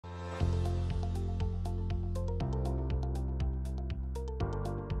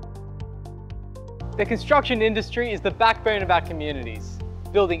The construction industry is the backbone of our communities,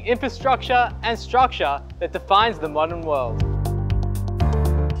 building infrastructure and structure that defines the modern world.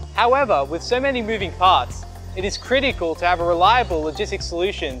 However, with so many moving parts, it is critical to have a reliable logistics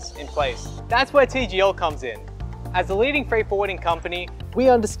solutions in place. That's where TGL comes in. As a leading freight forwarding company, we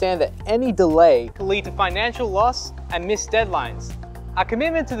understand that any delay can lead to financial loss and missed deadlines. Our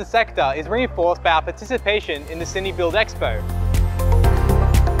commitment to the sector is reinforced by our participation in the Sydney Build Expo.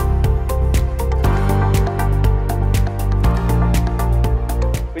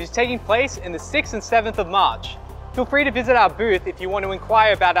 Which is taking place in the 6th and 7th of March. Feel free to visit our booth if you want to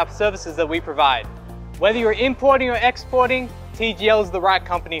inquire about our services that we provide. Whether you're importing or exporting, TGL is the right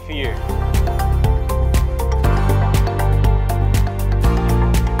company for you.